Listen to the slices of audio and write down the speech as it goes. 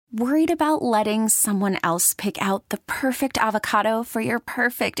Worried about letting someone else pick out the perfect avocado for your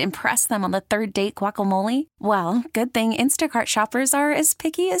perfect impress them on the third date guacamole? Well, good thing Instacart shoppers are as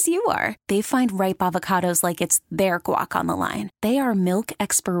picky as you are. They find ripe avocados like it's their guac on the line. They are milk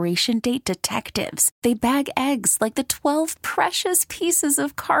expiration date detectives. They bag eggs like the 12 precious pieces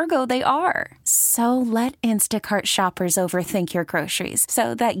of cargo they are. So let Instacart shoppers overthink your groceries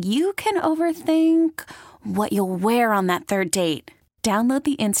so that you can overthink what you'll wear on that third date. Download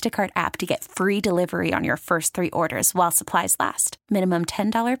the Instacart app to get free delivery on your first 3 orders while supplies last. Minimum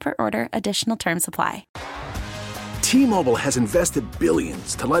 $10 per order. Additional terms apply. T-Mobile has invested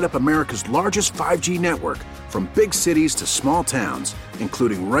billions to light up America's largest 5G network, from big cities to small towns,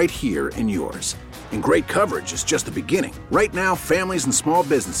 including right here in yours. And great coverage is just the beginning. Right now, families and small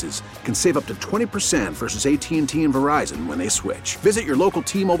businesses can save up to 20% versus AT&T and Verizon when they switch. Visit your local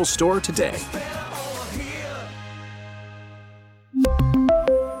T-Mobile store today.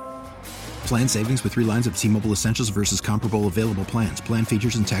 Plan savings with 3 lines of T-Mobile Essentials versus comparable available plans. Plan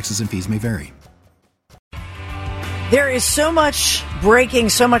features and taxes and fees may vary. There is so much breaking,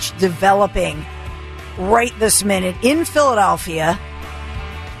 so much developing right this minute in Philadelphia.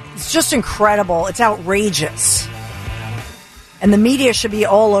 It's just incredible. It's outrageous. And the media should be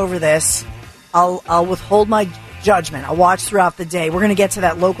all over this. I'll withhold my judgment. I'll watch throughout the day. We're going to get to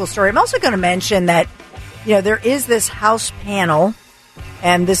that local story. I'm also going to mention that, there is this House panel,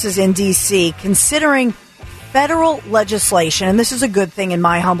 and this is in D.C., considering federal legislation, and this is a good thing in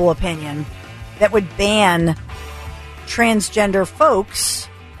my humble opinion, that would ban transgender folks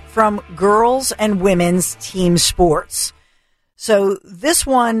from girls and women's team sports. So this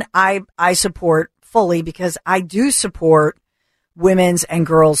one I support fully because I do support women's and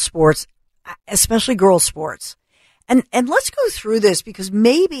girls sports, especially girls sports. And let's go through this because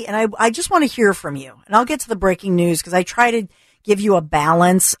maybe, and I just want to hear from you, and I'll get to the breaking news because I try to give you a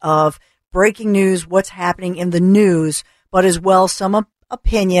balance of breaking news, what's happening in the news, but as well some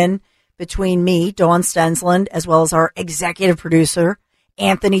opinion between me, Dawn Stensland, as well as our executive producer,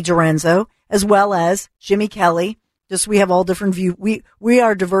 Anthony Dorenzo, as well as Jimmy Kelly. Just we have all different views. We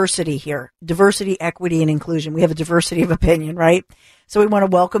are diversity here, diversity, equity, and inclusion. We have a diversity of opinion, right? So we want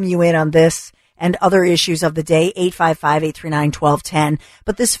to welcome you in on this and other issues of the day, 855-839-1210.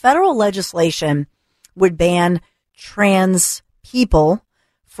 But this federal legislation would ban trans people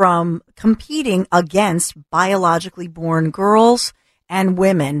from competing against biologically born girls and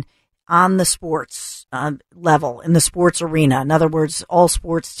women on the sports level, in the sports arena. In other words, all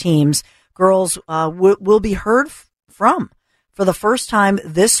sports teams, girls will be heard from for the first time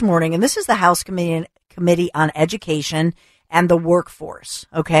this morning. And this is the House Committee on Education and the Workforce,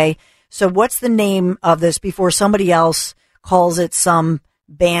 okay? So what's the name of this before somebody else calls it some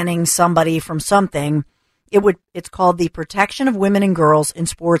banning somebody from something? It's called the Protection of Women and Girls in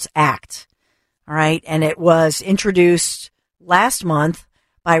Sports Act. All right. And it was introduced last month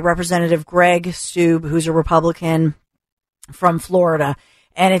by Representative Greg Stube, who's a Republican from Florida.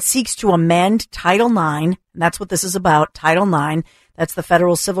 And it seeks to amend Title IX. And that's what this is about. Title IX. That's the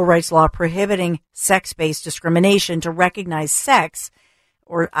federal civil rights law prohibiting sex-based discrimination to recognize sex,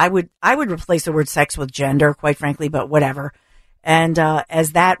 or I would replace the word sex with gender, quite frankly, but whatever. And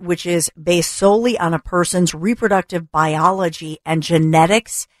as that which is based solely on a person's reproductive biology and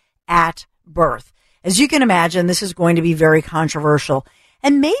genetics at birth. As you can imagine, this is going to be very controversial.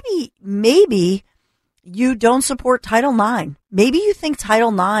 And maybe you don't support Title IX. Maybe you think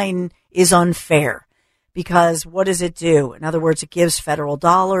Title IX is unfair because what does it do? In other words, it gives federal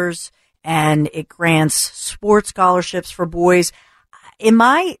dollars and it grants sports scholarships for boys. In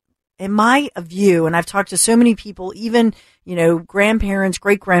my view, and I've talked to so many people, even, grandparents,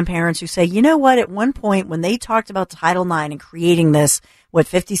 great-grandparents who say, you know what, at one point when they talked about Title IX and creating this,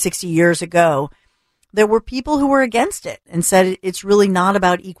 50, 60 years ago, there were people who were against it and said it's really not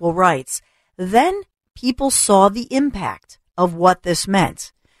about equal rights. Then people saw the impact of what this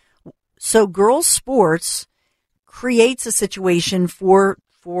meant. So girls' sports creates a situation for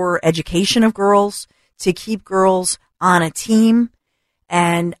education of girls, to keep girls on a team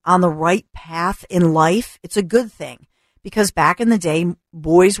and on the right path in life. It's a good thing because back in the day,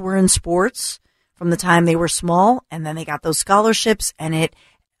 boys were in sports from the time they were small, and then they got those scholarships, and it,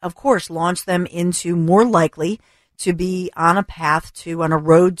 of course, launched them into more likely to be on a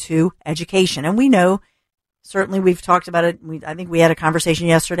road to education. And we know, certainly we've talked about it. I think we had a conversation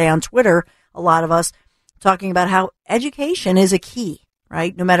yesterday on Twitter, a lot of us talking about how education is a key,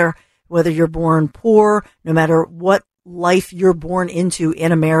 right? No matter whether you're born poor, no matter what life you're born into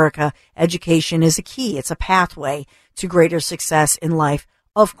in America, education is a key. It's a pathway to greater success in life.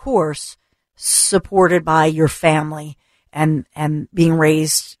 Of course, supported by your family and being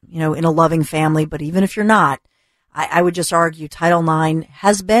raised, in a loving family. But even if you're not, I would just argue Title IX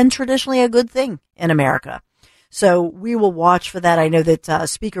has been traditionally a good thing in America. So we will watch for that. I know that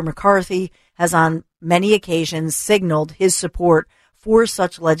Speaker McCarthy has on many occasions signaled his support for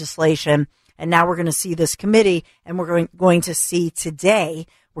such legislation. And now we're going to see this committee, and we're going to see today,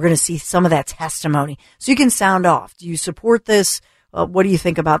 we're going to see some of that testimony. So you can sound off. Do you support this? What do you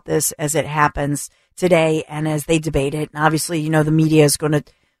think about this as it happens today and as they debate it? And obviously, the media is going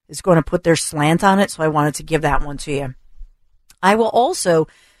to put their slant on it. So I wanted to give that one to you. I will also,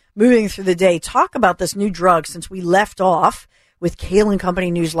 moving through the day, talk about this new drug since we left off with Kale and Company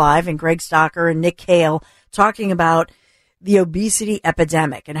News Live and Greg Stocker and Nick Kale talking about the obesity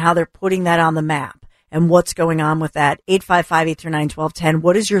epidemic and how they're putting that on the map and what's going on with that. 855-839-1210.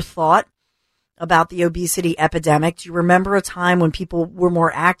 What is your thought about the obesity epidemic? Do you remember a time when people were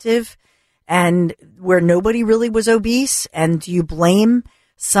more active and where nobody really was obese? And do you blame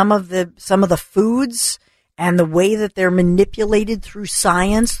some of the foods and the way that they're manipulated through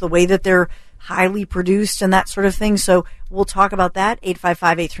science, the way that they're highly produced and that sort of thing? So we'll talk about that.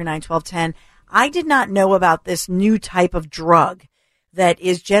 855-839-1210. I did not know about this new type of drug that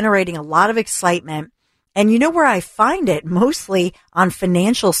is generating a lot of excitement. And you know where I find it? Mostly on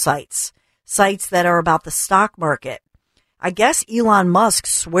financial sites that are about the stock market. I guess Elon Musk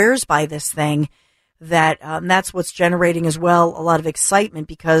swears by this thing that that's what's generating as well a lot of excitement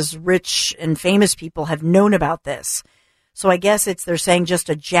because rich and famous people have known about this. So I guess they're saying just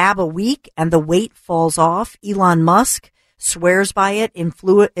a jab a week and the weight falls off. Elon Musk swears by it.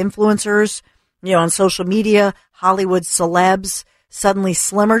 Influencers, on social media, Hollywood celebs suddenly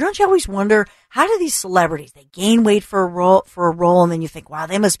slimmer. Don't you always wonder, how do these celebrities, they gain weight for a role, and then you think, wow,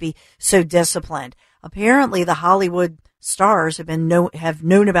 they must be so disciplined. Apparently the Hollywood stars have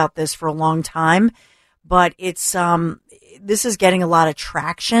known about this for a long time, but it's this is getting a lot of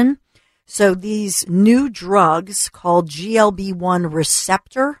traction. So these new drugs called GLB-1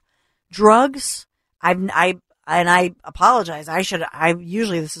 receptor drugs, I apologize.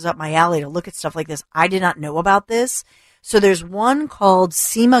 Usually this is up my alley to look at stuff like this. I did not know about this. So there's one called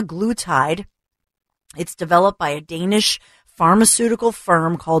semaglutide. It's developed by a Danish pharmaceutical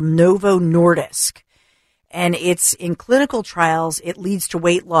firm called Novo Nordisk. And it's in clinical trials. It leads to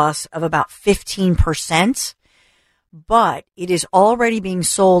weight loss of about 15%, but it is already being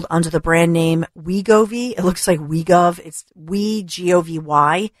sold under the brand name Wegovy. It looks like Wegovy. It's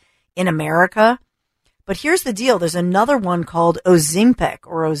WHYY in America. But here's the deal. There's another one called Ozempic.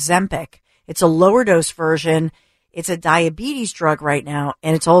 It's a lower dose version. It's a diabetes drug right now,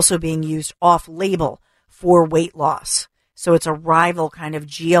 and it's also being used off label for weight loss. So it's a rival kind of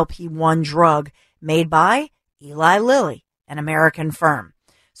GLP-1 drug made by Eli Lilly, an American firm.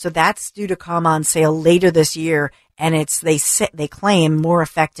 So that's due to come on sale later this year, and they claim more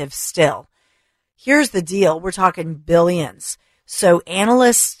effective still. Here's the deal. We're talking billions. So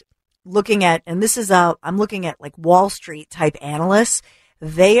analysts looking at, and this is I'm looking at like Wall Street type analysts,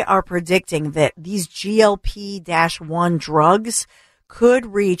 they are predicting that these GLP-1 drugs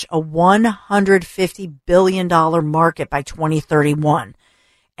could reach a $150 billion market by 2031.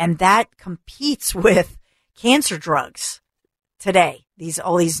 And that competes with cancer drugs today.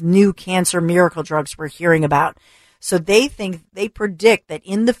 All these new cancer miracle drugs we're hearing about. So they predict that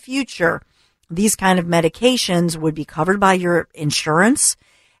in the future, these kind of medications would be covered by your insurance,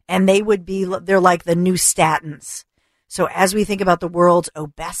 and they're like the new statins. So as we think about the world's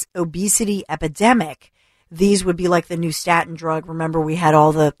obesity epidemic, these would be like the new statin drug. Remember, we had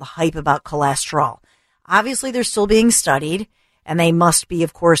all the hype about cholesterol. Obviously, they're still being studied, and they must be,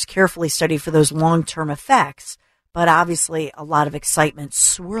 of course, carefully studied for those long-term effects. But obviously, a lot of excitement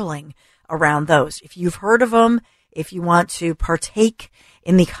swirling around those. If you've heard of them, if you want to partake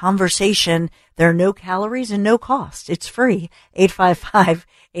in the conversation, there are no calories and no cost. It's free.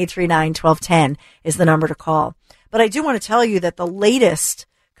 855-839-1210 is the number to call. But I do want to tell you that the latest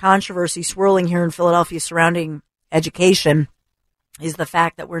controversy swirling here in Philadelphia surrounding education is the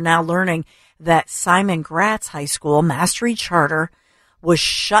fact that we're now learning that Simon Gratz High School, Mastery Charter, was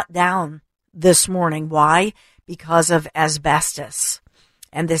shut down this morning. Why? Because of asbestos.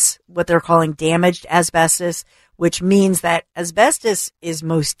 And this, what they're calling damaged asbestos, which means that asbestos is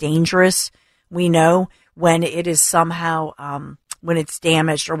most dangerous, we know, when it is somehow, when it's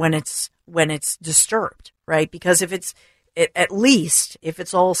damaged or when it's disturbed, right? Because if at least if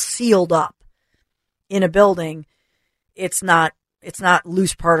it's all sealed up in a building, it's not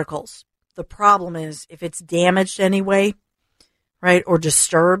loose particles. The problem is if it's damaged anyway, right, or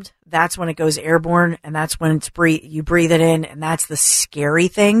disturbed, that's when it goes airborne, and that's when you breathe it in, and that's the scary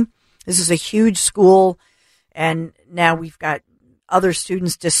thing. This is a huge school, and now we've got other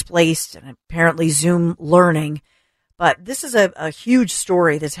students displaced and apparently Zoom learning. But this is a huge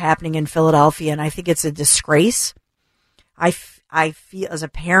story that's happening in Philadelphia, and I think it's a disgrace. I feel as a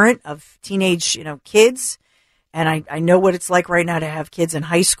parent of teenage, kids, and I know what it's like right now to have kids in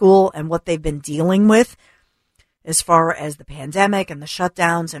high school and what they've been dealing with as far as the pandemic and the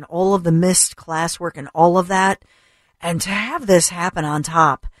shutdowns and all of the missed classwork and all of that. And to have this happen on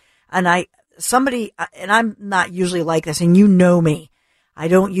top, and I'm not usually like this, and you know me, I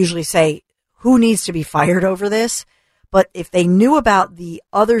don't usually say who needs to be fired over this. But if they knew about the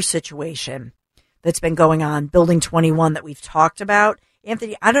other situation that's been going on, Building 21 that we've talked about,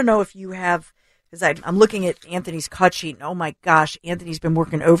 Anthony, I don't know if you have, because I'm looking at Anthony's cut sheet, and oh my gosh, Anthony's been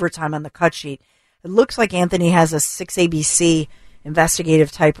working overtime on the cut sheet. It looks like Anthony has a 6ABC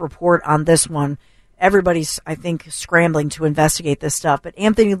investigative type report on this one. Everybody's, I think, scrambling to investigate this stuff. But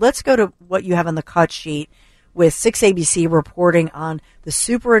Anthony, let's go to what you have on the cut sheet with 6ABC reporting on the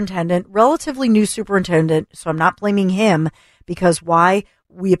superintendent, relatively new superintendent, so I'm not blaming him, because why?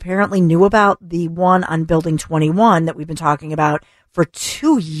 We apparently knew about the one on Building 21 that we've been talking about for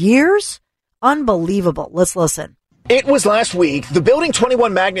 2 years? Unbelievable. Let's listen. It was last week. The Building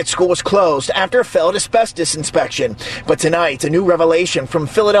 21 magnet school was closed after a failed asbestos inspection. But tonight, a new revelation from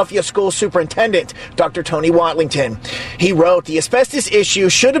Philadelphia School Superintendent Dr. Tony Watlington. He wrote the asbestos issue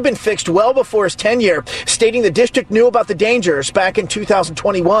should have been fixed well before his tenure, stating the district knew about the dangers back in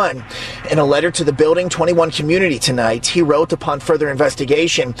 2021. In a letter to the Building 21 community tonight, he wrote, upon further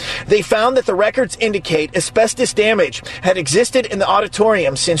investigation, they found that the records indicate asbestos damage had existed in the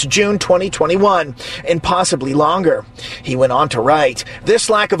auditorium since June 2021 and possibly longer. He went on to write, this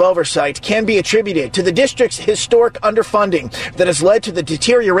lack of oversight can be attributed to the district's historic underfunding that has led to the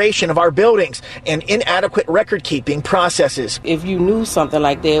deterioration of our buildings and inadequate record-keeping processes. If you knew something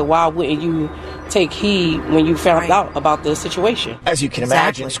like that, why wouldn't you take heed when you found out about the situation? As you can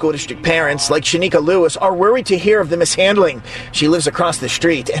imagine, school district parents like Shanika Lewis are worried to hear of the mishandling. She lives across the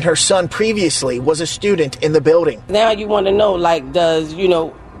street, and her son previously was a student in the building. Now you want to know,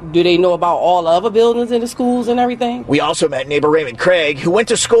 do they know about all the other buildings in the schools and everything? We also met neighbor Raymond Craig, who went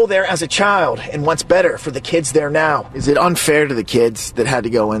to school there as a child and wants better for the kids there now. Is it unfair to the kids that had to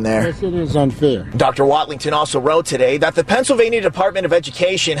go in there? Yes, it is unfair. Dr. Watlington also wrote today that the Pennsylvania Department of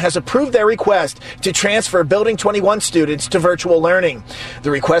Education has approved their request to transfer Building 21 students to virtual learning. The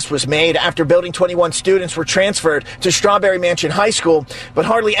request was made after Building 21 students were transferred to Strawberry Mansion High School, but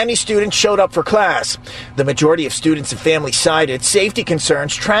hardly any students showed up for class. The majority of students and families cited safety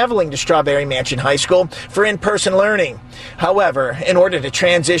concerns traveling to Strawberry Mansion High School for in-person learning. However, in order to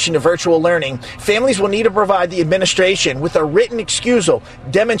transition to virtual learning, families will need to provide the administration with a written excusal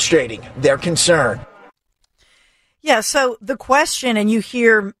demonstrating their concern. Yeah, so the question, and you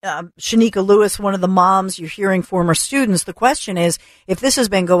hear Shanika Lewis, one of the moms, you're hearing former students, the question is, if this has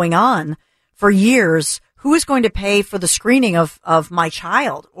been going on for years, who is going to pay for the screening of my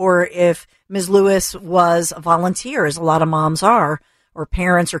child? Or if Ms. Lewis was a volunteer, as a lot of moms are, or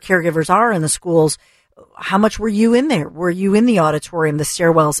parents or caregivers are in the schools, how much were you in there? Were you in the auditorium, the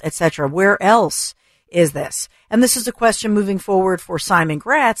stairwells, etc.? Where else is this? And this is a question moving forward for Simon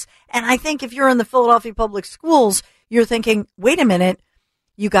Gratz. And I think if you're in the Philadelphia Public Schools, you're thinking, wait a minute,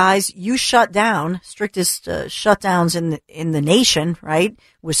 you guys, you shut down, strictest shutdowns in the nation, right,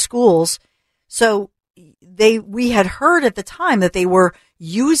 with schools. So we had heard at the time that they were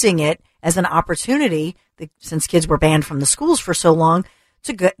using it as an opportunity, since kids were banned from the schools for so long,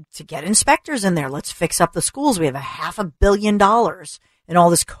 to get inspectors in there. Let's fix up the schools. We have $500 million in all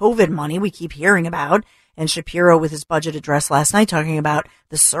this COVID money we keep hearing about. And Shapiro, with his budget address last night, talking about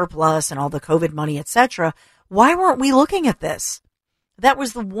the surplus and all the COVID money, etc. Why weren't we looking at this? That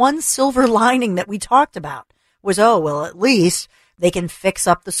was the one silver lining that we talked about, was, at least they can fix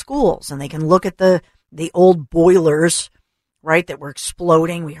up the schools and they can look at the old boilers, right, that were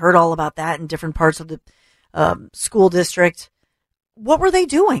exploding. We heard all about that in different parts of the school district. What were they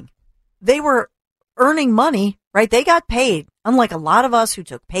doing? They were earning money, right? They got paid, unlike a lot of us who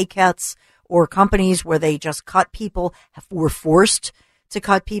took pay cuts, or companies where they just cut people, were forced to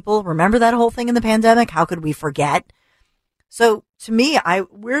cut people. Remember that whole thing in the pandemic? How could we forget? So to me,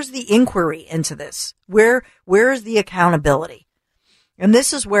 where's the inquiry into this? Where is the accountability? And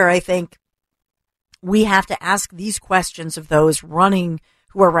this is where I think we have to ask these questions of those who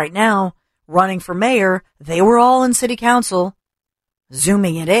are right now running for mayor. They were all in city council,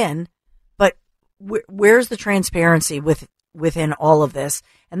 zooming it in, but where's the transparency within all of this?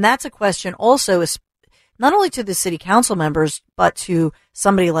 And that's a question also, not only to the city council members, but to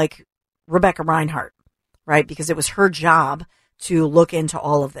somebody like Rebecca Reinhardt, right? Because it was her job to look into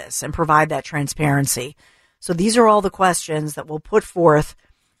all of this and provide that transparency. So these are all the questions that we'll put forth,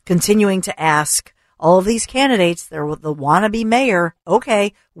 continuing to ask all of these candidates. They're the wannabe mayor.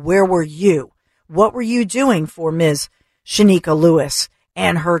 Okay, where were you? What were you doing for Ms. Shanika Lewis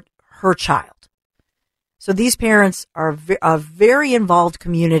and her child? So these parents are a very involved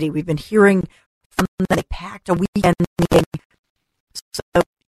community. We've been hearing from them. They packed a weekend meeting. So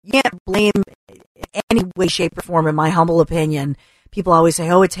you can't blame any way, shape, or form, in my humble opinion. People always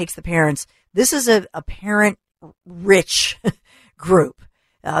say, oh, it takes the parents. This is a parent-rich group.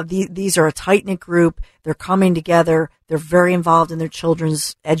 These are a tight-knit group. They're coming together. They're very involved in their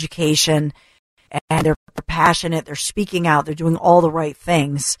children's education, and they're passionate. They're speaking out. They're doing all the right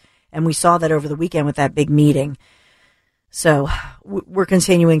things. And we saw that over the weekend with that big meeting. So we're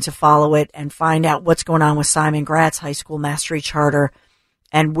continuing to follow it and find out what's going on with Simon Gratz High School Mastery Charter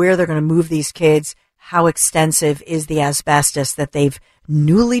and where they're going to move these kids. How extensive is the asbestos that they've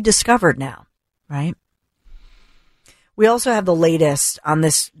newly discovered now, right? We also have the latest on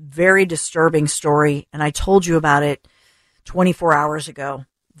this very disturbing story, and I told you about it 24 hours ago,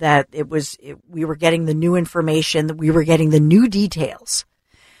 that we were getting the new information, that we were getting the new details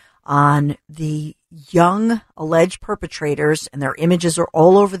on the young alleged perpetrators, and their images are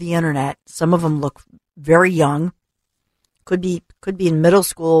all over the internet. Some of them look very young, could be in middle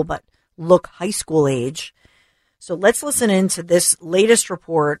school, but look high school age. So let's listen into this latest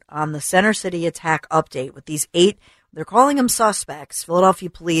report on the Center City attack update with these 8, they're calling them suspects, Philadelphia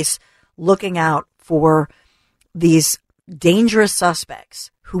police looking out for these dangerous suspects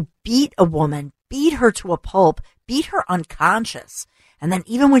who beat a woman, beat her to a pulp, beat her unconscious. And then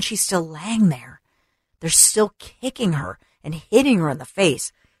even when she's still laying there, they're still kicking her and hitting her in the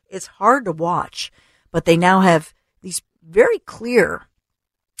face. It's hard to watch, but they now have these very clear,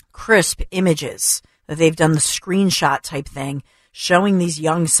 crisp images that they've done the screenshot type thing showing these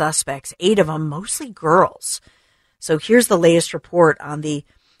young suspects, 8 of them, mostly girls. So here's the latest report on the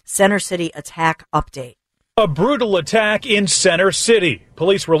Center City attack update. A brutal attack in Center City.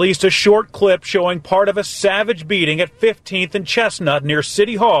 Police released a short clip showing part of a savage beating at 15th and Chestnut near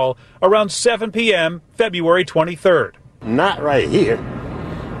City Hall around 7 p.m. February 23rd. Not right here,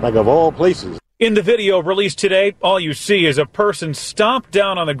 like of all places. In the video released today, all you see is a person stomp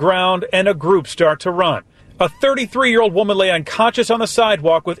down on the ground and a group start to run. A 33-year-old woman lay unconscious on the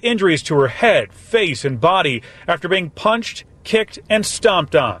sidewalk with injuries to her head, face, and body after being punched, kicked, and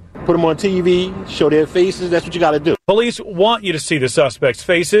stomped on. Put them on TV, show their faces. That's what you got to do. Police want you to see the suspects'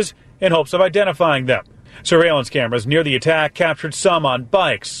 faces in hopes of identifying them. Surveillance cameras near the attack captured some on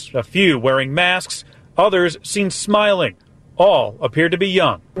bikes, a few wearing masks, others seen smiling. All appeared to be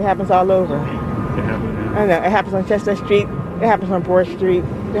young. It happens all over. I know. It happens on Chestnut Street. It happens on Broad Street.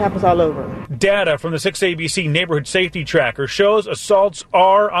 It happens all over. Data from the 6ABC Neighborhood Safety Tracker shows assaults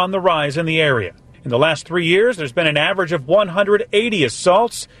are on the rise in the area. In the last 3 years, there's been an average of 180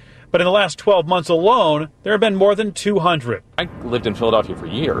 assaults, but in the last 12 months alone, there have been more than 200. I lived in Philadelphia for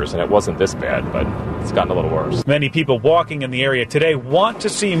years, and it wasn't this bad, but it's gotten a little worse. Many people walking in the area today want to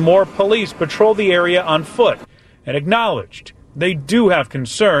see more police patrol the area on foot, and acknowledged they do have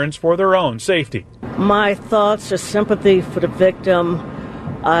concerns for their own safety. My thoughts are sympathy for the victim.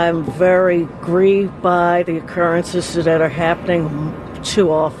 I'm very grieved by the occurrences that are happening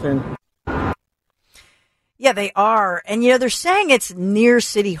too often. Yeah, they are. And, they're saying it's near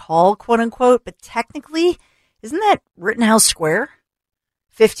City Hall, quote unquote, but technically, isn't that Rittenhouse Square?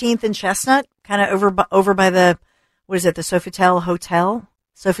 15th and Chestnut? Kind of over by the, what is it, the Sofitel Hotel?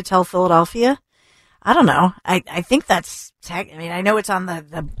 Sofitel, Philadelphia? I don't know. I think that's, I know it's on the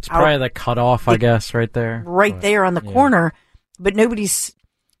it's probably the cutoff, I guess, right there. Right there on the corner, but nobody's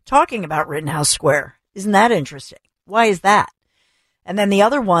talking about Rittenhouse Square. Isn't that interesting? Why is that? And then the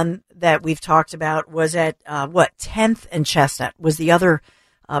other one that we've talked about was at, 10th and Chestnut was the other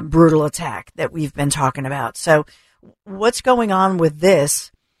brutal attack that we've been talking about. So what's going on with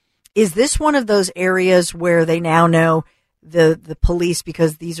this? Is this one of those areas where they now know the police,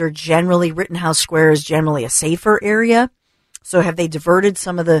 because these are generally, Rittenhouse Square is generally a safer area. So have they diverted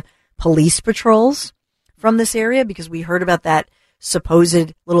some of the police patrols from this area? Because we heard about that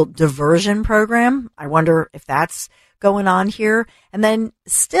supposed little diversion program. I wonder if that's going on here. And then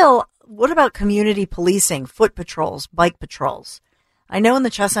still, what about community policing, foot patrols, bike patrols? I know in the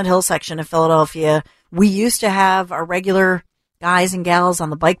Chestnut Hill section of Philadelphia, we used to have our regular guys and gals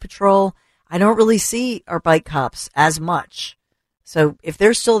on the bike patrol. I don't really see our bike cops as much. So if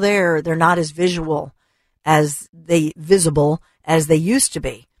they're still there, they're not as visible as they used to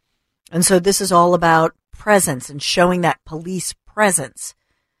be. And so this is all about presence and showing that police presence.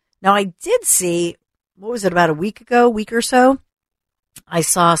 Now, I did see, what was it, about a week or so? I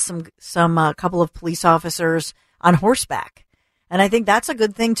saw some couple of police officers on horseback. And I think that's a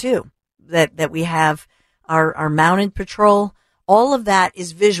good thing too, that we have our mounted patrol. All of that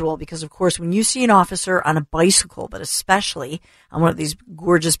is visual because, of course, when you see an officer on a bicycle, but especially on one of these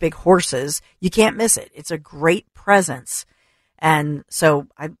gorgeous big horses, you can't miss it. It's a great presence. And so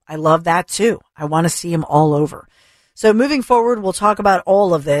I love that too. I want to see them all over. So moving forward, we'll talk about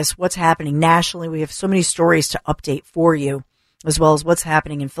all of this, what's happening nationally. We have so many stories to update for you, as well as what's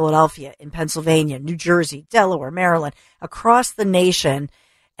happening in Philadelphia, in Pennsylvania, New Jersey, Delaware, Maryland, across the nation.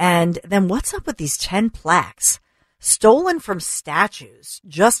 And then what's up with these 10 plaques stolen from statues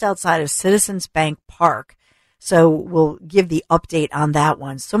just outside of Citizens Bank Park? So we'll give the update on that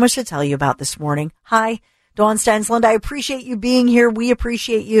one. So much to tell you about this morning. Hi, Dawn Stensland. I appreciate you being here. We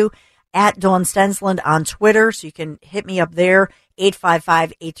appreciate you. At Dawn Stensland on Twitter, so you can hit me up there,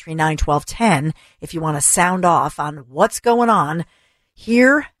 855-839-1210, if you want to sound off on what's going on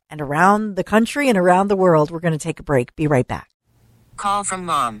here and around the country and around the world. We're going to take a break. Be right back. Call from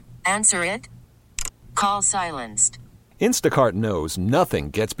mom. Answer it. Call silenced. Instacart knows nothing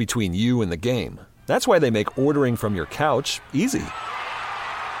gets between you and the game. That's why they make ordering from your couch easy.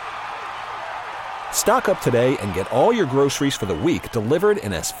 Stock up today and get all your groceries for the week delivered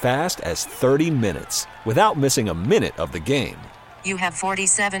in as fast as 30 minutes without missing a minute of the game. You have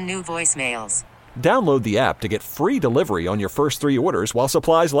 47 new voicemails. Download the app to get free delivery on your first 3 orders while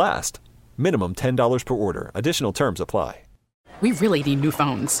supplies last. Minimum $10 per order. Additional terms apply. We really need new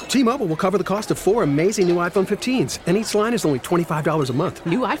phones. T-Mobile will cover the cost of 4 amazing new iPhone 15s, and each line is only $25 a month.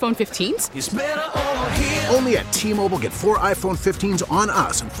 New iPhone 15s? It's better over here. Only at T-Mobile, get 4 iPhone 15s on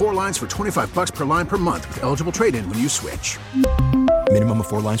us and 4 lines for $25 per line per month with eligible trade-in when you switch. Minimum of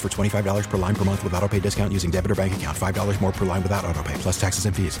 4 lines for $25 per line per month with autopay discount using debit or bank account. $5 more per line without autopay, plus taxes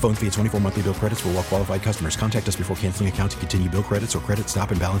and fees. Phone fee at 24 monthly bill credits for well-qualified customers. Contact us before canceling account to continue bill credits or credit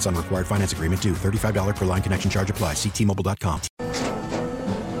stop and balance on required finance agreement due. $35 per line connection charge applies. See T-Mobile.com.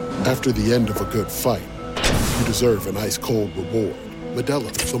 After the end of a good fight, you deserve an ice-cold reward.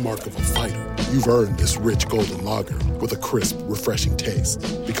 Modelo is the mark of a fighter. You've earned this rich golden lager with a crisp, refreshing taste.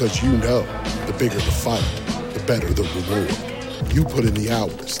 Because you know, the bigger the fight, the better the reward. You put in the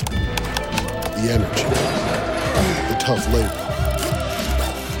hours, the energy, the tough labor.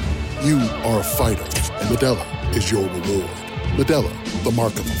 You are a fighter, and Modelo is your reward. Modelo, the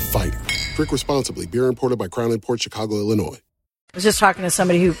mark of a fighter. Drink responsibly. Beer imported by Crown Imports, Chicago, Illinois. I was just talking to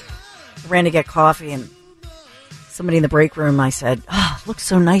somebody who ran to get coffee, and somebody in the break room, I said, "Oh, it looks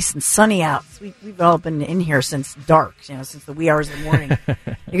so nice and sunny out." So we've all been in here since dark, since the wee hours of the morning.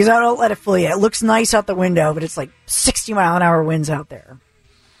 Because I don't let it fool you. It looks nice out the window, but it's like 60-mile-an-hour winds out there.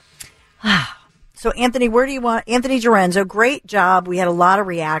 So, Anthony, where do you want? Anthony Gerenzo, great job. We had a lot of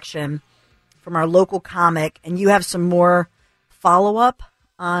reaction from our local comic, and you have some more follow-up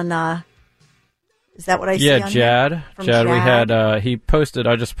on... Is that what I see on Jad. Jad, we had, he posted,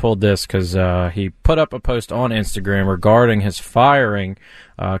 I just pulled this because he put up a post on Instagram regarding his firing,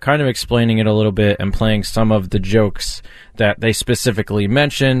 kind of explaining it a little bit and playing some of the jokes that they specifically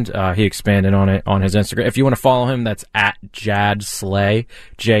mentioned. He expanded on it on his Instagram. If you want to follow him, that's at Jad Slay,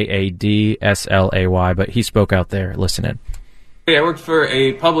 Jadslay, but he spoke out there. Listen in. I worked for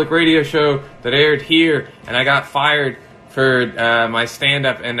a public radio show that aired here, and I got fired for my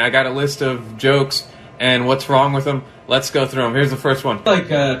stand-up, and I got a list of jokes and what's wrong with them. Let's go through them. Here's the first one.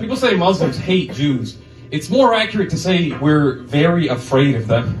 People say Muslims hate Jews. It's more accurate to say we're very afraid of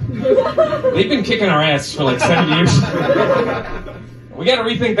them. They've been kicking our ass for 7 years. We got to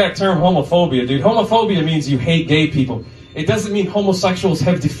rethink that term homophobia, dude. Homophobia means you hate gay people. It doesn't mean homosexuals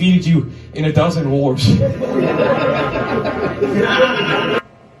have defeated you in a dozen wars.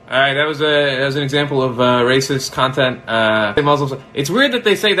 All right, that was an example of racist content. Muslims. It's weird that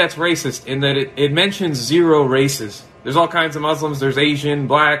they say that's racist in that it mentions 0 races. There's all kinds of Muslims. There's Asian,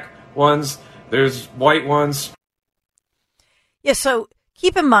 black ones. There's white ones. Yeah, so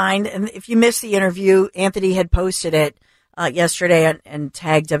keep in mind, and if you missed the interview, Anthony had posted it yesterday and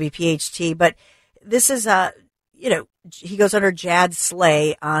tagged WPHT. But this is, he goes under Jad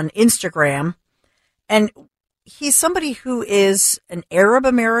Slay on Instagram, and he's somebody who is an Arab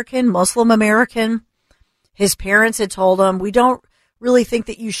American, Muslim American. His parents had told him, we don't really think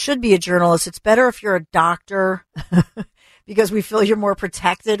that you should be a journalist. It's better if you're a doctor because we feel you're more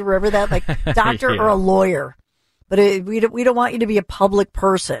protected. Remember that? Like doctor or a lawyer. But we don't want you to be a public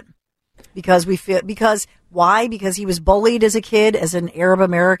person because why? Because he was bullied as a kid as an Arab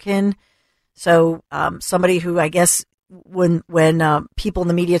American. So somebody who I guess when people in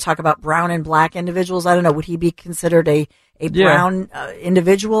the media talk about brown and black individuals, I don't know, would he be considered a brown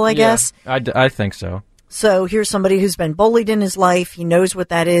individual, I guess? I think so. So here's somebody who's been bullied in his life. He knows what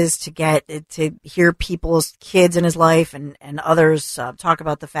that is to hear people's kids in his life and others talk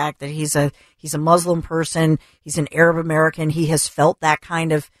about the fact that he's a Muslim person. He's an Arab American. He has felt that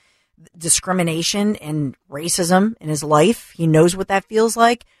kind of discrimination and racism in his life. He knows what that feels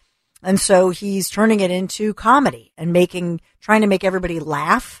like. And so he's turning it into comedy and trying to make everybody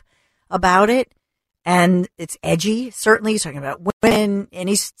laugh about it. And it's edgy. Certainly he's talking about women. And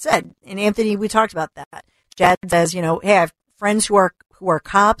he said, and Anthony, we talked about that. Jad says, hey, I have friends who are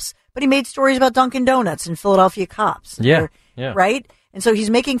cops, but he made stories about Dunkin' Donuts and Philadelphia cops. Yeah. Right? And so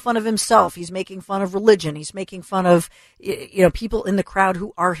he's making fun of himself. He's making fun of religion. He's making fun of, people in the crowd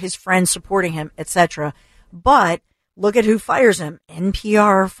who are his friends supporting him, etc. But look at who fires him.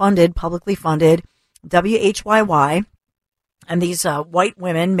 NPR funded, publicly funded, WHYY, and these white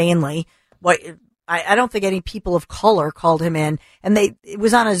women mainly. I don't think any people of color called him in, and it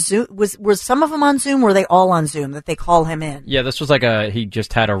was on a Zoom. Was some of them on Zoom? Or were they all on Zoom that they call him in? Yeah, this was like he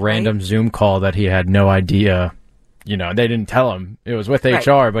just had a random Zoom call that he had no idea. They didn't tell him it was with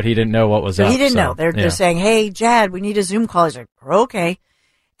HR, but he didn't know what was up. He didn't know. They're saying, "Hey, Jad, we need a Zoom call." He's like, "Okay,"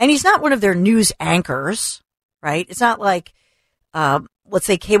 and he's not one of their news anchors, right? It's not like, let's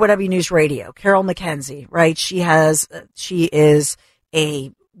say KYW News Radio, Carol McKenzie, right? She is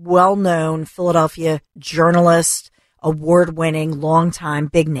a well-known Philadelphia journalist, award-winning, long-time,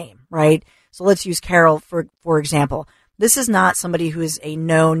 big name, right? So let's use Carol for example. This is not somebody who is a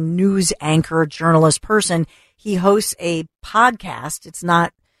known news anchor, journalist person. He hosts a podcast. It's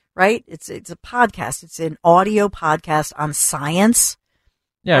not, right? It's a podcast. It's an audio podcast on science.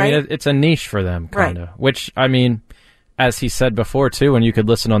 Yeah, right? I mean, it's a niche for them, kind of. Right. Which, I mean, as he said before, too, and you could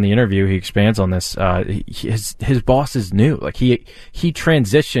listen on the interview, he expands on this, his boss is new. Like, he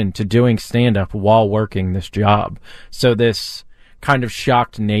transitioned to doing stand-up while working this job. So this kind of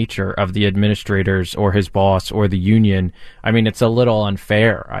shocked nature of the administrators or his boss or the union, I mean, it's a little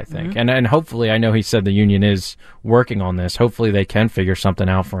unfair, I think. Mm-hmm. And hopefully, I know he said the union is working on this. Hopefully they can figure something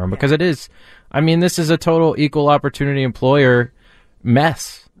out for him, because it is, I mean, this is a total equal opportunity employer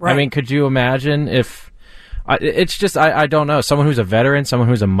mess. Right. I mean, could you imagine if, it's just, I don't know, someone who's a veteran, someone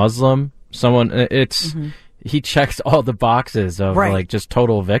who's a Muslim, he checks all the boxes of like just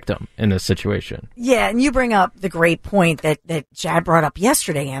total victim in this situation. Yeah, and you bring up the great point that Jad brought up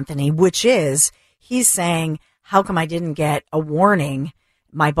yesterday, Anthony, which is he's saying, how come I didn't get a warning?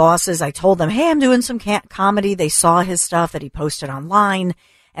 My bosses, I told them, hey, I'm doing some comedy. They saw his stuff that he posted online,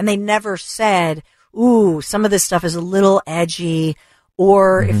 and they never said, ooh, some of this stuff is a little edgy.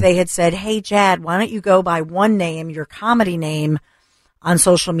 Or if they had said, hey, Jad, why don't you go by one name, your comedy name on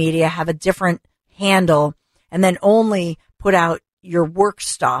social media, have a different handle, and then only put out your work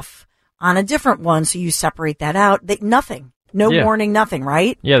stuff on a different one, so you separate that out. Nothing. No warning, nothing,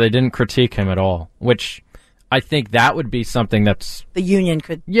 right? Yeah, they didn't critique him at all, which I think that would be something that's... The union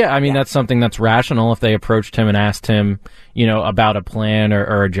could... Yeah, I mean, that's something that's rational. If they approached him and asked him, about a plan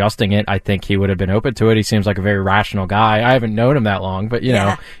or adjusting it, I think he would have been open to it. He seems like a very rational guy. I haven't known him that long, but,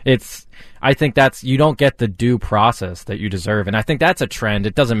 it's... I think you don't get the due process that you deserve. And I think that's a trend.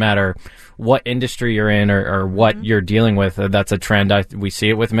 It doesn't matter what industry you're in or what you're dealing with. That's a trend. We see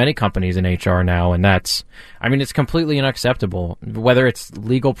it with many companies in HR now. And it's completely unacceptable. Whether it's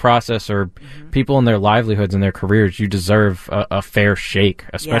legal process or people in their livelihoods and their careers, you deserve a fair shake,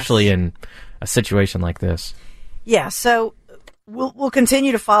 especially in a situation like this. Yeah. So we'll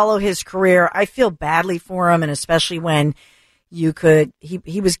continue to follow his career. I feel badly for him, and especially when he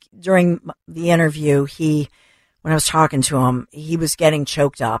was, during the interview, when I was talking to him, he was getting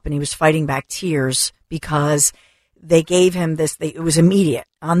choked up and he was fighting back tears because they gave him it was immediate,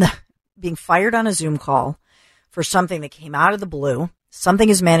 being fired on a Zoom call for something that came out of the blue, something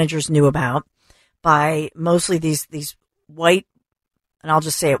his managers knew about, by mostly these white, and I'll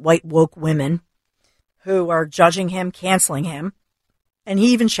just say it, white woke women who are judging him, canceling him, and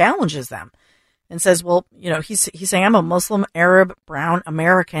he even challenges them. And says, well, he's saying, I'm a Muslim, Arab, brown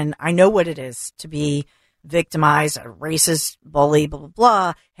American. I know what it is to be victimized, a racist, bully, blah, blah,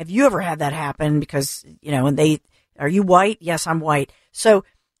 blah. Have you ever had that happen? Because, are you white? Yes, I'm white. So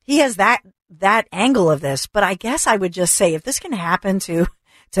he has that angle of this. But I guess I would just say, if this can happen to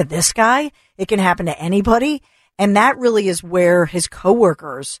this guy, it can happen to anybody. And that really is where his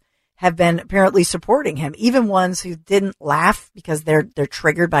coworkers have been apparently supporting him. Even ones who didn't laugh because they're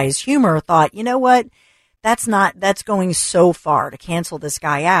triggered by his humor thought, you know what? That's going so far to cancel this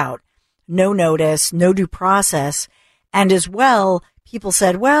guy out. No notice, no due process. And as well, people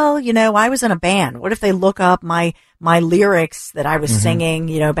said, well, I was in a band. What if they look up my lyrics that I was singing,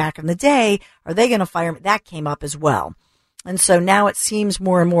 back in the day? Are they going to fire me? That came up as well. And so now it seems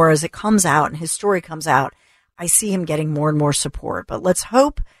more and more as it comes out and his story comes out, I see him getting more and more support. But let's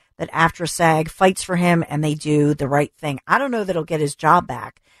hope that after SAG fights for him and they do the right thing. I don't know that he'll get his job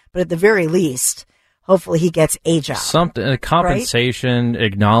back, but at the very least, hopefully he gets a job. Something, compensation, right?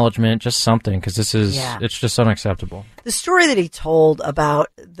 Acknowledgement, just something, because this is, it's just unacceptable. The story that he told about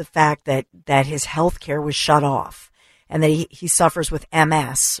the fact that his health care was shut off and that he suffers with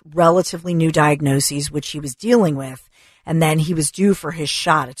MS, relatively new diagnoses, which he was dealing with, and then he was due for his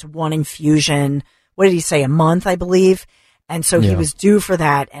shot. It's one infusion. What did he say? A month, I believe. And so he was due for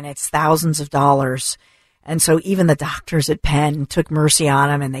that, and it's thousands of dollars. And so even the doctors at Penn took mercy on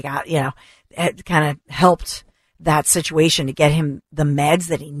him, and they got, it kind of helped that situation to get him the meds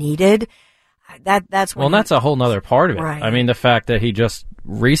that he needed. That's when that's a whole nother part of it. Right. I mean, the fact that he just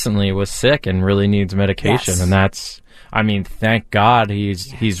recently was sick and really needs medication, and that's, I mean, thank God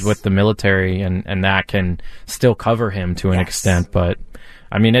he's with the military, and that can still cover him to an extent, but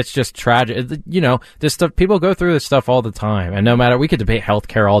I mean, it's just tragic. This stuff, people go through this stuff all the time. And no matter, we could debate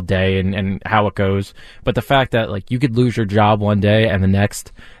healthcare all day and how it goes. But the fact that, like, you could lose your job one day and the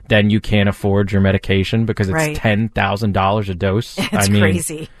next, then you can't afford your medication because it's $10,000 a dose. It's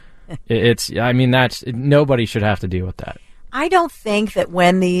crazy. Nobody should have to deal with that. I don't think that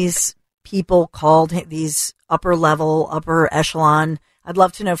when these people called these upper echelon, I'd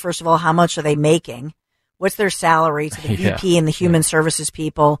love to know, first of all, how much are they making? What's their salary to the VP and the human services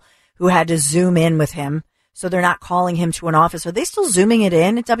people who had to Zoom in with him? So they're not calling him to an office. Are they still Zooming it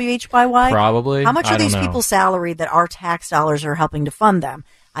in at WHYY? Probably. How much are these people salaried that our tax dollars are helping to fund them?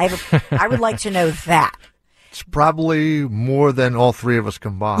 I would like to know that. It's probably more than all three of us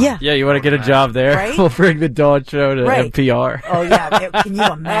combined. Yeah, you want to get a job there? Right? We'll bring the Dawn Show to NPR. Oh, yeah. Can you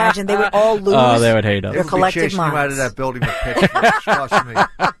imagine? They would all lose. Oh, they would hate us. They their collective chasing minds. you out of that building with pitchforks, trust me.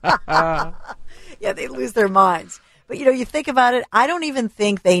 Yeah, they lose their minds. But, you think about it, I don't even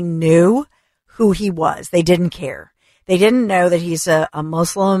think they knew who he was. They didn't care. They didn't know that he's a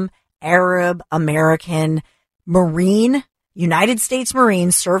Muslim, Arab, American, Marine, United States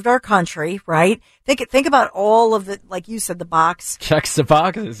Marine, served our country, right? Think about all of the, like you said, the box. Checks the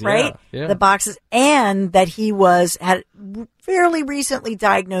boxes, right? Yeah. The boxes. And that he had fairly recently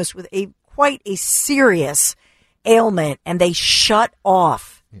diagnosed with quite a serious ailment, and they shut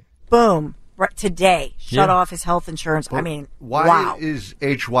off. Boom. Right, today, shut off his health insurance. But I mean, why is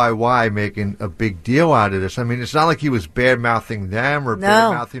WHYY making a big deal out of this? I mean, it's not like he was bad-mouthing them or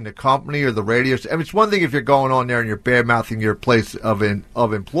bad-mouthing the company or the radio. I mean, it's one thing if you're going on there and you're bad-mouthing your place of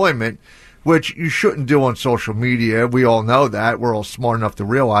employment, which you shouldn't do on social media. We all know that. We're all smart enough to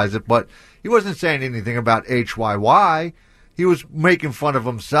realize it. But he wasn't saying anything about WHYY. He was making fun of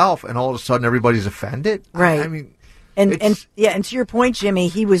himself, and all of a sudden everybody's offended. Right. I mean... And to your point, Jimmy,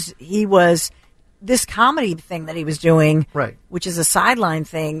 he was this comedy thing that he was doing, right, which is a sideline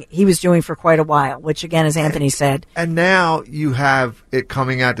thing he was doing for quite a while, which again, as Anthony said. And now you have it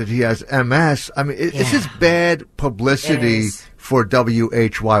coming out that he has MS. I mean, it's just bad publicity for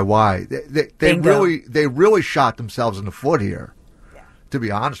WHYY. They really shot themselves in the foot here, to be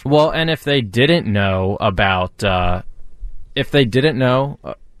honest with you. Well, and if they didn't know about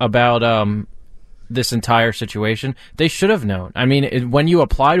this entire situation, they should have known. I mean, when you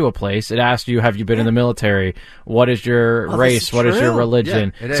apply to a place, it asks you, have you been in the military? What is your race? What is your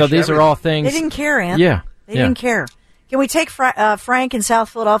religion? So these are all things. They didn't care, Ann. Yeah. They didn't care. Can we take Frank in South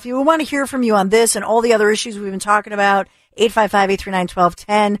Philadelphia? We want to hear from you on this and all the other issues we've been talking about.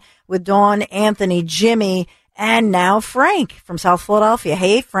 855-839-1210 with Dawn, Anthony, Jimmy, and now Frank from South Philadelphia.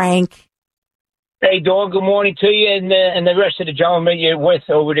 Hey, Frank. Hey, Dawn. Good morning to you and the rest of the gentlemen you're with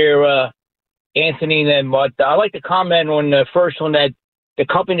over there, Anthony and them. But I like to comment on first on that the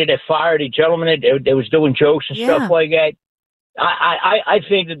company that fired the gentleman that was doing jokes and stuff like that. I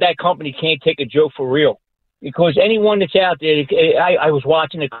think that company can't take a joke for real, because anyone that's out there, I was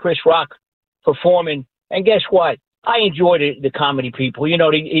watching the Chris Rock performing, and guess what? I enjoy the comedy people.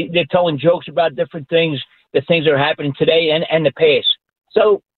 They're telling jokes about different things, the things that are happening today and the past.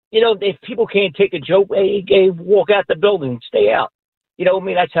 So, if people can't take a joke, hey, walk out the building, stay out.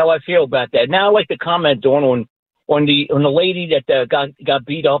 That's how I feel about that. Now I like to comment, Dawn, on the lady that got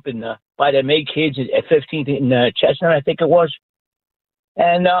beat up by the May kids at 15th in Chestnut, I think it was.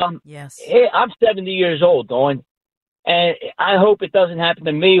 And yes, I'm 70 years old, Dawn, and I hope it doesn't happen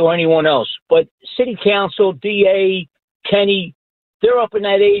to me or anyone else. But City Council, DA, Kenny, they're up in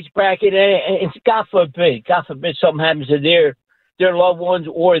that age bracket, and God forbid something happens to their loved ones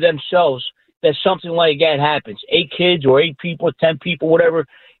or themselves, that something like that happens. 8 kids or 8 people, 10 people, whatever,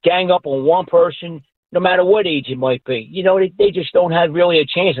 gang up on one person, no matter what age it might be. They just don't have really a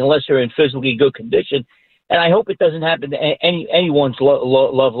chance unless they're in physically good condition. And I hope it doesn't happen to anyone's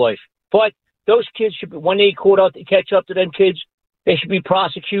love life. But those kids should be, when they caught out to catch up to them kids, they should be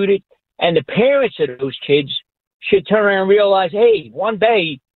prosecuted. And the parents of those kids should turn around and realize, hey, one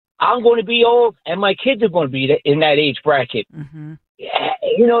day I'm going to be old and my kids are going to be in that age bracket. Mm-hmm.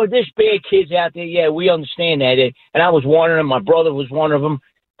 You know, there's bad kids out there. Yeah, we understand that. And I was one of them. My brother was one of them.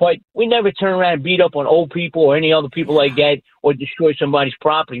 But we never turn around and beat up on old people or any other people like that or destroy somebody's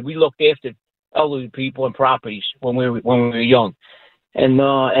property. We looked after elderly people and properties when we were young. And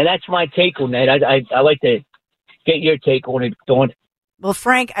that's my take on that. I like to get your take on it, Dawn. Well,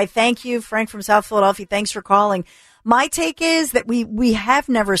 Frank, I thank you. Frank from South Philadelphia, thanks for calling. My take is that we have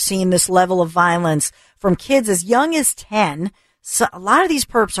never seen this level of violence from kids as young as 10. So a lot of these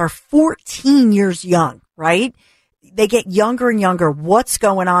perps are 14 years young, right? They get younger and younger. What's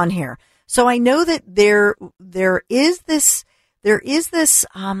going on here? So I know that there is this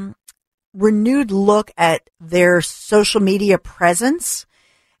renewed look at their social media presence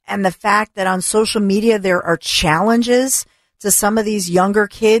and the fact that on social media there are challenges to some of these younger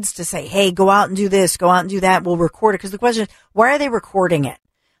kids to say, hey, go out and do this, go out and do that. We'll record it. Because the question is, why are they recording it?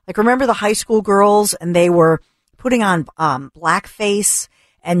 Like, remember the high school girls and they were putting on blackface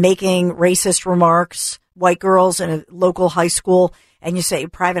and making racist remarks, white girls in a local high school, and you say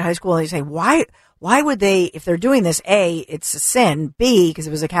private high school, and you say, why would they, if they're doing this, A, it's a sin, B, because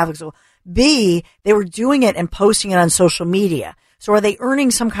it was a Catholic school, B, they were doing it and posting it on social media. So are they earning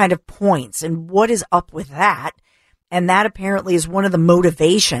some kind of points? And what is up with that? And that apparently is one of the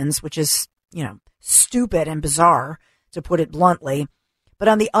motivations, which is, you know, stupid and bizarre, to put it bluntly. But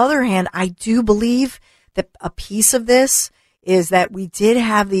on the other hand, I do believe that a piece of this is that we did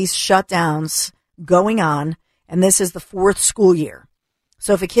have these shutdowns going on, and this is the 4th school year.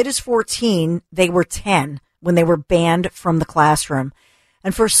 So if a kid is 14, they were 10 when they were banned from the classroom.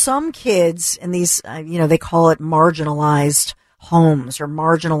 And for some kids in these, they call it marginalized homes or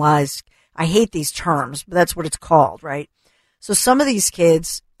marginalized, I hate these terms, but that's what it's called, right? So some of these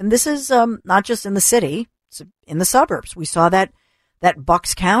kids, and this is not just in the city, it's in the suburbs. We saw that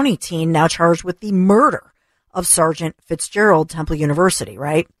Bucks County teen now charged with the murder of Sergeant Fitzgerald, Temple University,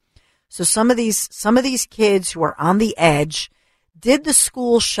 right? So some of these kids who are on the edge did the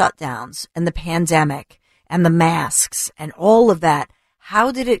school shutdowns and the pandemic and the masks and all of that.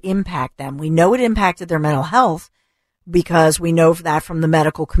 How did it impact them? We know it impacted their mental health because we know that from the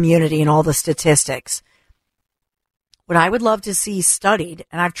medical community and all the statistics. What I would love to see studied,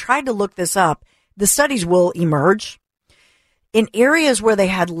 and I've tried to look this up, the studies will emerge in areas where they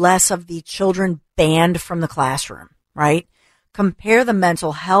had less of the children banned from the classroom, right? Compare the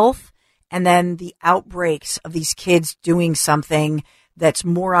mental health and then the outbreaks of these kids doing something that's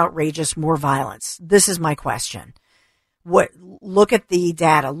more outrageous, more violence. This is my question. Look at the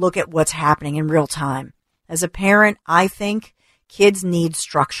data. Look at what's happening in real time. As a parent, I think kids need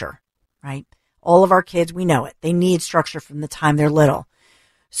structure, right? All of our kids, we know it. They need structure from the time they're little.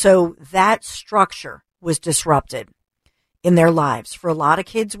 So that structure was disrupted in their lives. For a lot of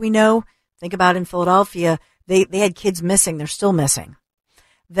kids we know, think about in Philadelphia, they had kids missing. They're still missing.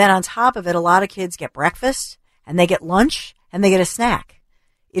 Then on top of it, a lot of kids get breakfast and they get lunch and they get a snack.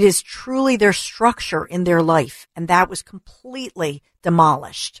 It is truly their structure in their life. And that was completely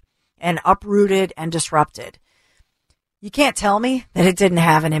demolished and uprooted and disrupted. You can't tell me that it didn't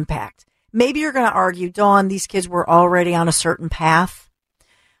have an impact. Maybe you're going to argue, Dawn, these kids were already on a certain path.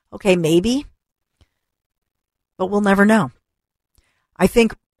 Okay, maybe. But we'll never know. I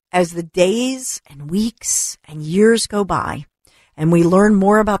think as the days and weeks and years go by and we learn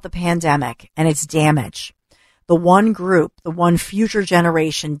more about the pandemic and its damage, the one group, the one future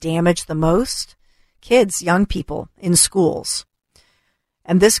generation damaged the most, kids, young people in schools.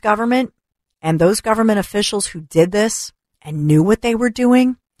 And this government and those government officials who did this and knew what they were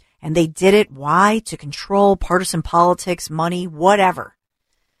doing, and they did it, why? To control partisan politics, money, whatever.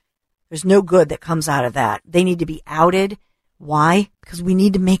 There's no good that comes out of that. They need to be outed. Why? Because we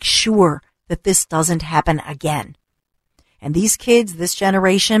need to make sure that this doesn't happen again. And these kids, this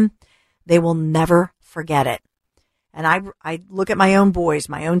generation, they will never forget it. And I look at my own boys,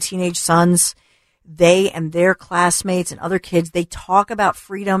 my own teenage sons, they and their classmates and other kids, they talk about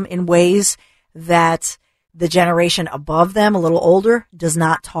freedom in ways that the generation above them, a little older, does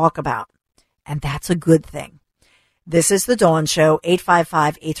not talk about. And that's a good thing. This is The Dawn Show,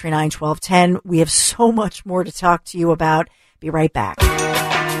 855-839-1210. We have so much more to talk to you about. Be right back.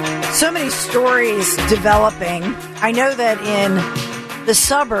 So many stories developing. I know that in the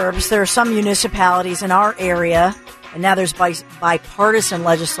suburbs, there are some municipalities in our area, and now there's bipartisan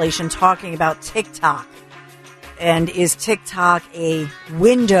legislation talking about TikTok. And is TikTok a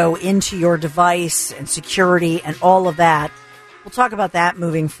window into your device and security and all of that? We'll talk about that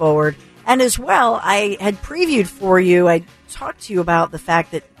moving forward. And as well, I had previewed for you, I talked to you about the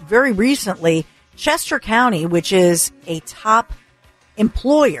fact that very recently, Chester County, which is a top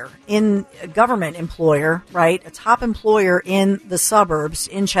employer in a government employer, right? A top employer in the suburbs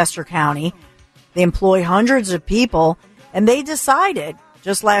in Chester County. They employ hundreds of people, and they decided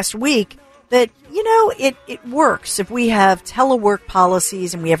just last week that, it works if we have telework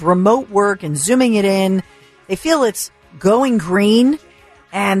policies and we have remote work and zooming it in. They feel it's going green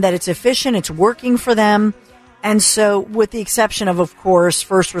and that it's efficient, it's working for them. And so, with the exception of course,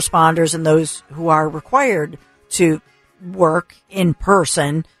 first responders and those who are required to work in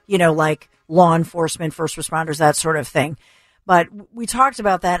person, like law enforcement, first responders, that sort of thing. But we talked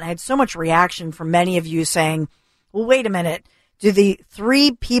about that, and I had so much reaction from many of you saying, well, wait a minute. Do the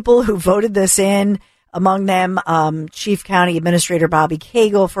 3 people who voted this in, among them Chief County Administrator Bobby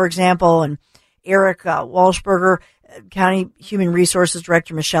Cagle, for example, and Eric Walshberger, County Human Resources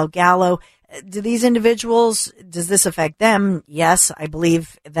Director Michelle Gallo, do these individuals, does this affect them? Yes, I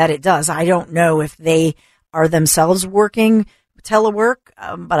believe that it does. I don't know if they are themselves working telework,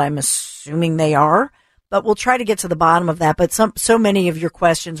 but I'm assuming they are. But we'll try to get to the bottom of that. But so many of your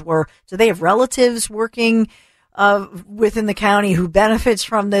questions were, do they have relatives working within the county who benefits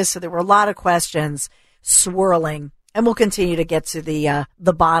from this? So there were a lot of questions swirling. And we'll continue to get to the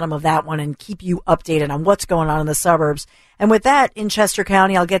bottom of that one and keep you updated on what's going on in the suburbs. And with that, in Chester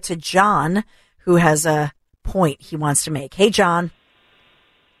County, I'll get to John, who has a point he wants to make. Hey, John.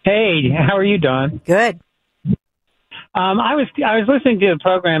 Hey, how are you, Dawn? Good. I was listening to a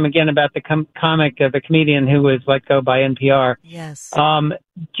program again about the comic, the comedian who was let go by NPR. Yes.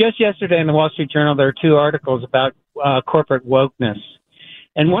 Just yesterday in the Wall Street Journal, there are 2 articles about corporate wokeness.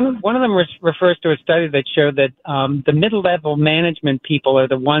 And one of them refers to a study that showed that the middle-level management people are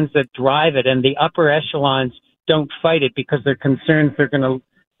the ones that drive it, and the upper echelons don't fight it because they're concerned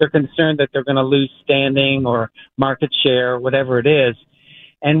that they're gonna lose standing or market share or whatever it is.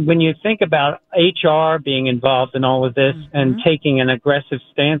 And when you think about HR being involved in all of this and taking an aggressive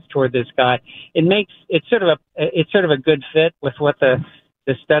stance toward this guy, it's sort of a good fit with what the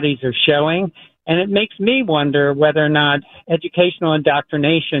studies are showing. And it makes me wonder whether or not educational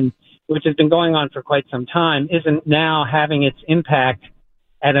indoctrination, which has been going on for quite some time, isn't now having its impact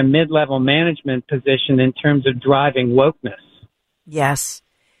at a mid-level management position in terms of driving wokeness. Yes.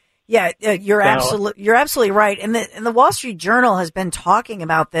 Yeah, you're absolutely right. And the Wall Street Journal has been talking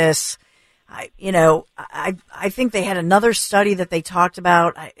about this. I think they had another study that they talked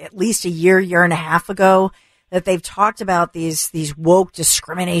about at least a year and a half ago, that they've talked about these woke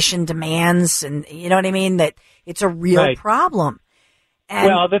discrimination demands, and you know what I mean, that it's a real problem. And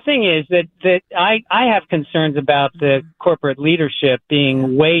well, the thing is that I have concerns about the corporate leadership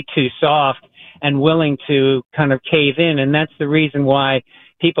being way too soft and willing to kind of cave in, and that's the reason why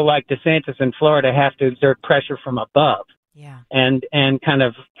people like DeSantis in Florida have to exert pressure from above. Yeah. And kind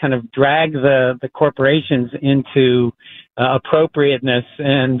of drag the corporations into appropriateness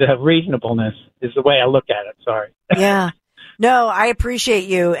and reasonableness is the way I look at it. Sorry. Yeah. No, I appreciate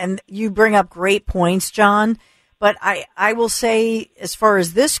you. And you bring up great points, John. But I will say, as far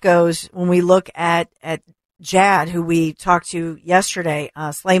as this goes, when we look at Jad, who we talked to yesterday,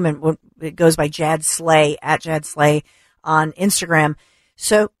 Slayman, it goes by Jad Slay, at Jad Slay on Instagram.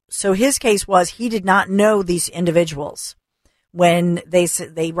 So his case was he did not know these individuals. When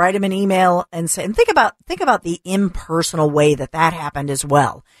they write him an email and say, and think about the impersonal way that happened as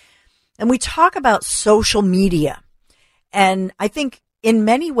well. And we talk about social media, and I think in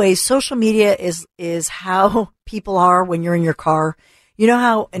many ways social media is how people are when you're in your car. You know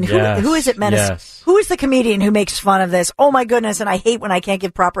how, and who is it meant to, who is the comedian who makes fun of this? Oh my goodness, and I hate when I can't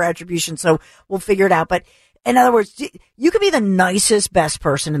give proper attribution, so we'll figure it out. But in other words, you could be the nicest, best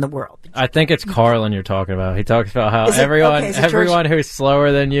person in the world. I think it's Carlin you're talking about. He talks about how everyone who's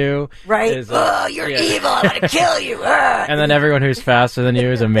slower than you, right? Is you're evil. I'm going to kill you. And then everyone who's faster than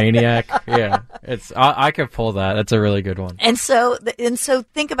you is a maniac. Yeah, I could pull that. That's a really good one. And so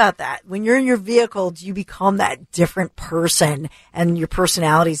think about that. When you're in your vehicle, do you become that different person, and your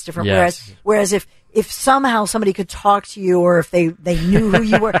personality is different? Yes. Whereas if somehow somebody could talk to you, or if they knew who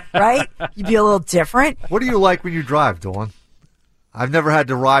you were, right? You'd be a little different. What do you like when you drive, Dawn? I've never had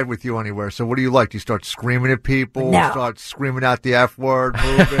to ride with you anywhere, so what do you like? Do you start screaming at people? No. Start screaming out the F word,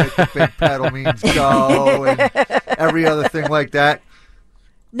 move it, the big pedal means go, and every other thing like that?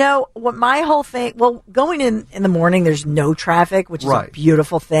 No, what my whole thing, going in the morning, there's no traffic, which is a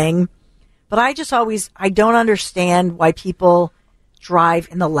beautiful thing. But I don't understand why people drive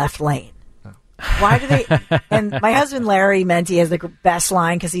in the left lane. Why do they? And my husband Larry Menti has the best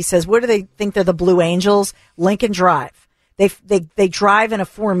line because he says, "What do they think they're the Blue Angels?" Lincoln Drive. They drive in a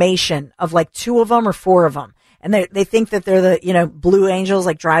formation of like 2 of them or 4 of them, and they think that they're the Blue Angels,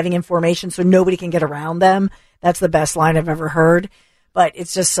 like driving in formation, so nobody can get around them. That's the best line I've ever heard. But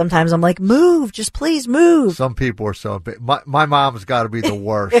it's just sometimes I'm like, move, just please move. Some people are so big. My mom's got to be the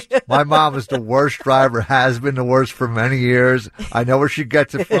worst. My mom is the worst driver, has been the worst for many years. I know where she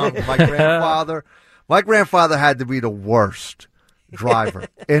gets it from. My grandfather had to be the worst driver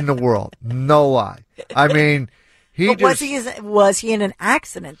in the world. No lie. I mean, was he in an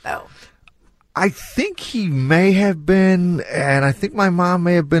accident though? I think he may have been, and I think my mom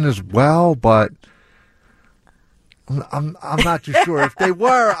may have been as well, but I'm not too sure. If they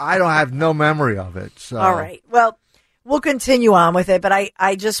were, I don't have no memory of it. So. All right. Well, we'll continue on with it, but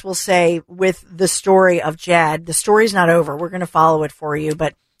I just will say with the story of Jad, the story's not over. We're going to follow it for you,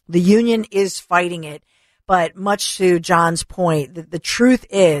 but the union is fighting it. But much to John's point, the truth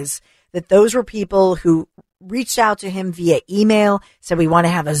is that those were people who reached out to him via email, said, we want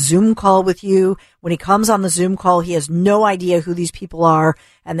to have a Zoom call with you. When he comes on the Zoom call, he has no idea who these people are,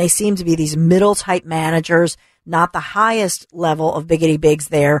 and they seem to be these middle-type managers, not the highest level of biggity bigs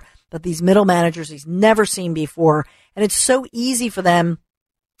there, but these middle managers he's never seen before. And it's so easy for them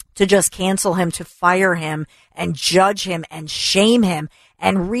to just cancel him, to fire him and judge him and shame him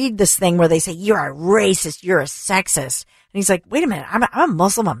and read this thing where they say, you're a racist, you're a sexist. And he's like, wait a minute, I'm a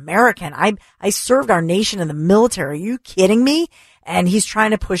Muslim American. I served our nation in the military. Are you kidding me? And he's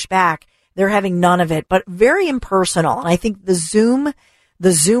trying to push back. They're having none of it, but very impersonal. And I think the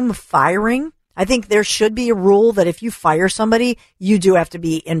Zoom firing, I think there should be a rule that if you fire somebody, you do have to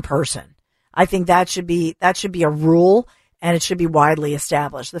be in person. I think that should be a rule, and it should be widely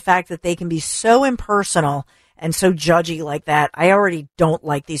established. The fact that they can be so impersonal and so judgy like that, I already don't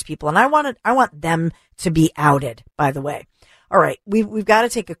like these people, and I want them to be outed, by the way. All right, we've got to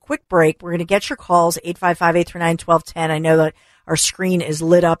take a quick break. We're going to get your calls, 855-839-1210. I know that our screen is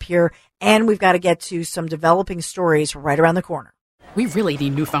lit up here, and we've got to get to some developing stories right around the corner. We really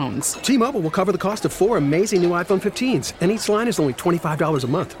need new phones. T-Mobile will cover the cost of 4 amazing new iPhone 15s, and each line is only $25 a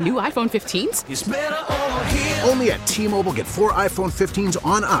month. New iPhone 15s? It's better over here. Only at T-Mobile, get 4 iPhone 15s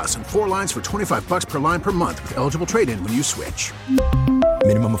on us and 4 lines for $25 per line per month with eligible trade-in when you switch.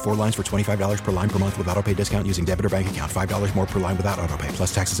 Minimum of 4 lines for $25 per line per month with autopay discount using debit or bank account. $5 more per line without autopay,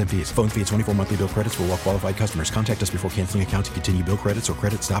 plus taxes and fees. Phone fee at 24 monthly bill credits for well-qualified customers. Contact us before canceling account to continue bill credits or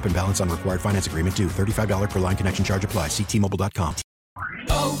credit stop and balance on required finance agreement due. $35 per line connection charge applies. See T-Mobile.com.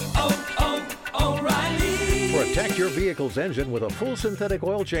 O'Reilly. Protect your vehicle's engine with a full synthetic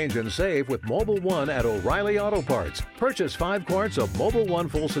oil change and save with Mobile One at O'Reilly Auto Parts. Purchase 5 quarts of Mobile One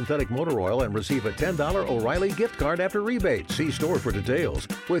full synthetic motor oil and receive a $10 O'Reilly gift card after rebate. See store for details.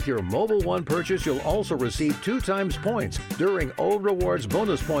 With your Mobile One purchase, you'll also receive 2 times points during O Rewards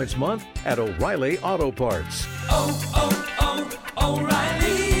Bonus Points Month at O'Reilly Auto Parts.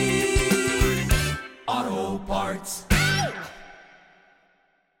 O'Reilly Auto Parts.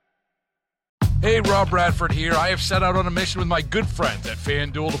 Hey, Rob Bradford here. I have set out on a mission with my good friends at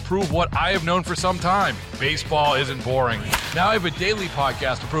FanDuel to prove what I have known for some time. Baseball isn't boring. Now I have a daily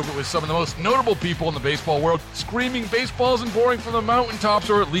podcast to prove it with some of the most notable people in the baseball world, screaming baseball isn't boring from the mountaintops,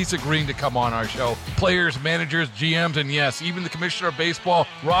 or at least agreeing to come on our show. Players, managers, GMs, and yes, even the commissioner of baseball,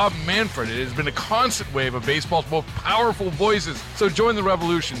 Rob Manfred. It has been a constant wave of baseball's most powerful voices. So join the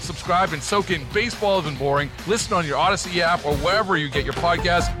revolution. Subscribe and soak in Baseball Isn't Boring. Listen on your Audacy app or wherever you get your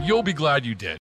podcasts. You'll be glad you did.